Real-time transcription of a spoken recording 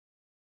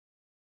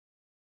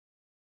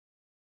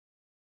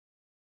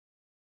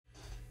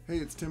Hey,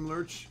 it's Tim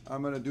Lerch.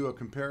 I'm going to do a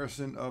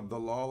comparison of the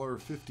Lollar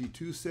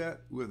 52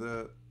 set with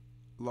a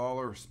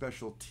Lollar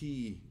Special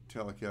T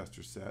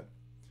Telecaster set.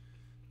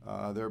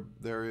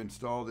 They're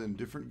installed in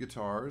different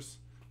guitars.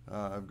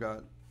 I've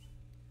got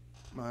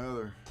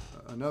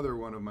another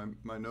one of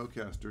my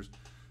Nocasters.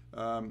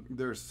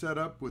 They're set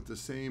up with the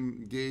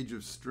same gauge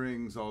of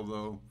strings,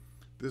 although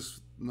this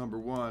number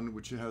one,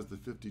 which has the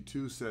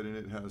 52 set in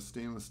it, has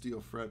stainless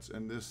steel frets,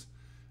 and this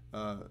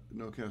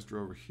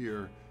Nocaster over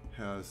here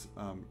has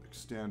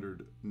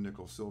standard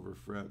nickel silver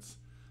frets.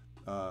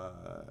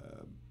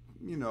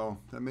 You know,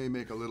 that may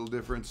make a little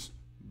difference,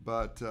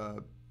 but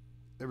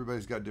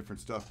everybody's got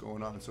different stuff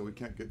going on, so we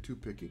can't get too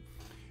picky.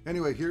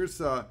 Anyway, here's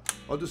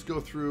I'll just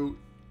go through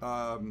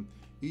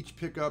each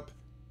pickup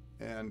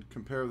and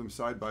compare them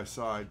side by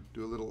side.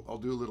 I'll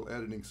do a little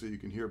editing so you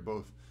can hear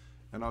both,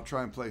 and I'll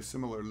try and play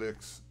similar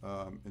licks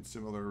in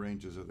similar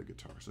ranges of the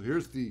guitar. So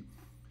here's the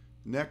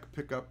neck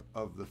pickup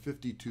of the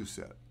 52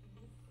 set.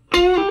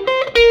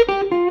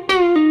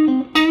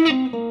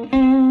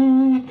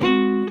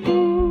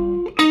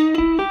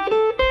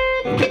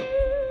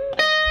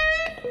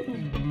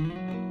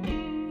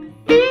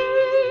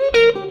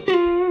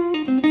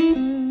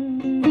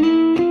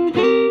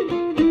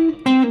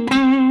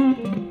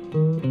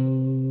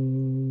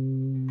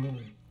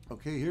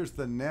 Okay, here's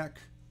the neck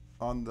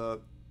on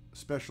the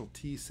Special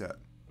T set.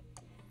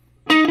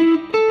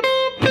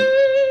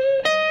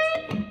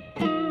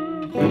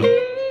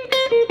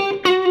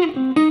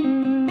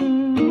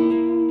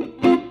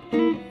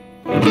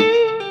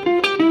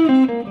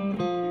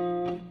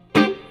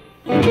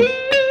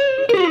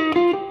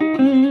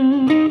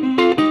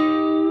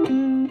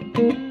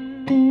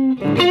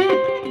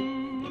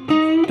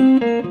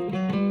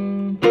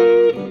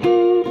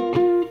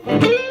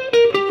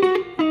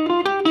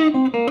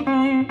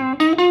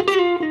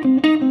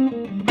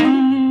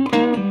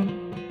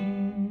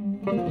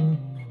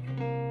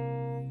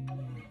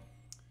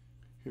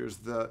 Here's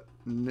the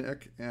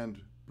neck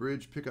and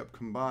bridge pickup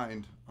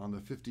combined on the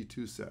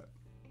 52 set.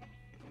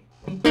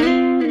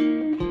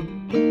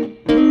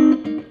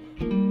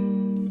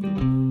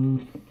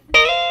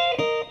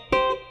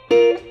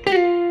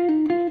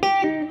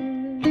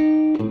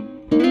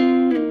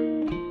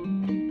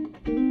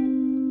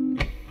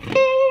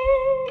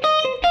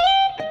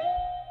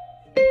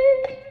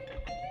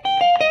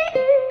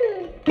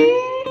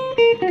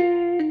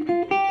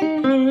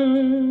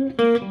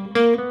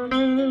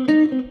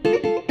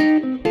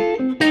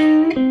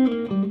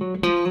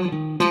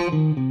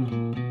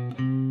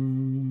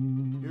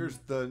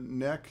 The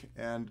neck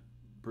and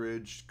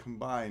bridge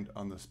combined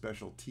on the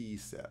Special T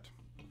set.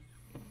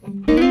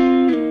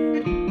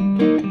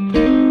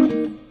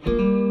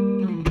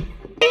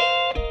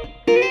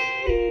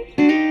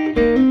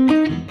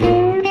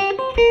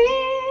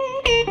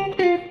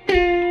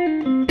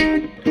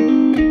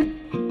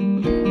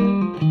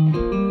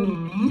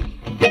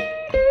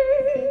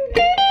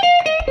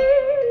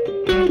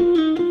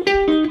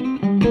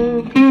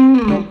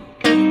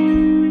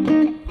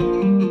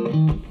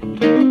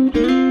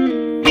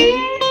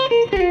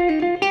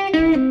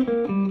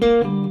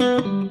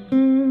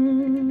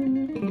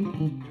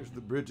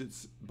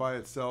 It's by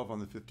itself on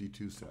the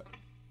 52 set.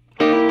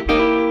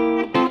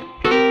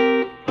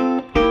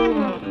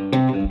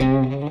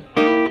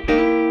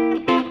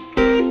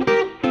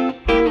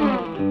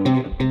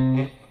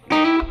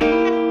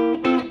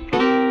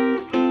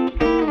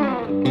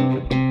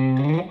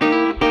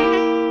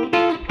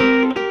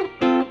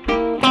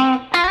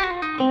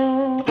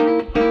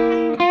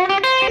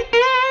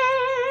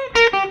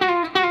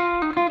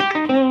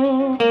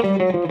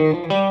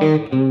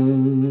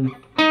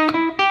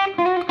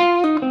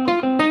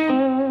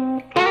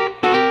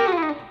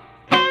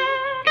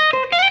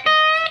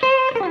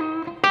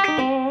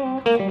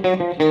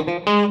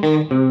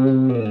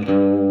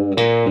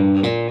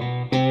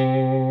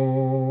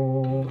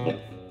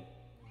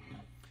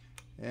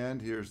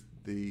 And here's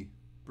the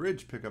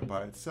bridge pickup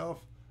by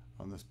itself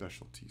on the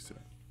Special T set.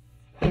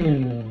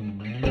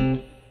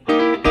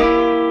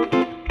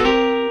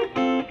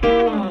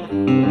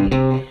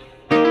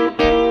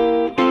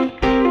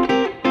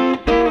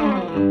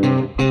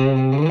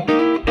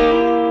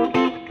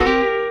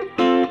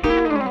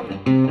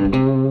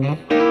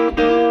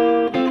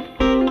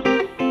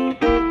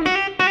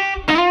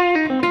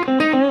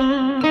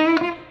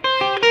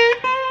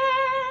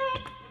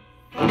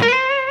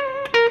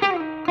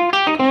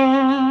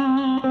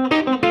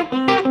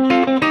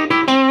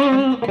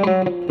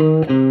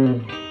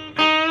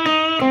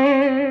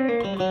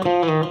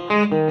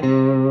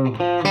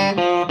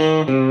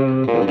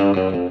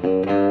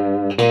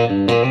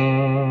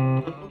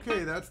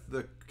 Okay, that's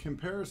the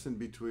comparison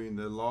between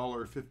the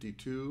Lollar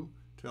 52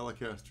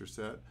 Telecaster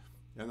set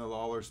and the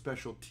Lollar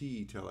Special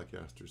T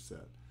Telecaster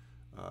set.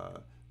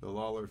 The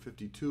Lollar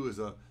 52 is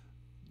the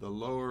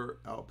lower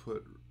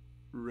output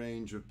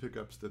range of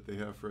pickups that they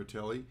have for a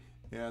Tele,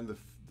 and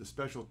the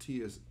Special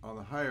T is on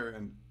the higher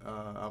end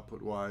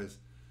output wise,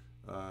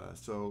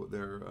 so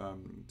they're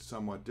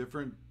somewhat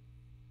different,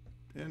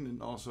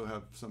 and also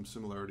have some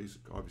similarities,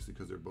 obviously,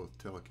 because they're both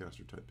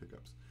Telecaster type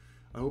pickups.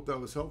 I hope that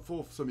was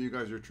helpful. Some of you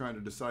guys are trying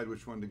to decide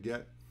which one to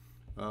get.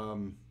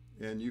 And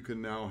you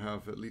can now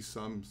have at least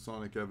some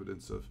sonic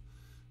evidence of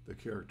the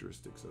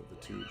characteristics of the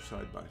two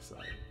side by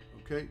side.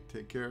 Okay,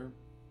 take care.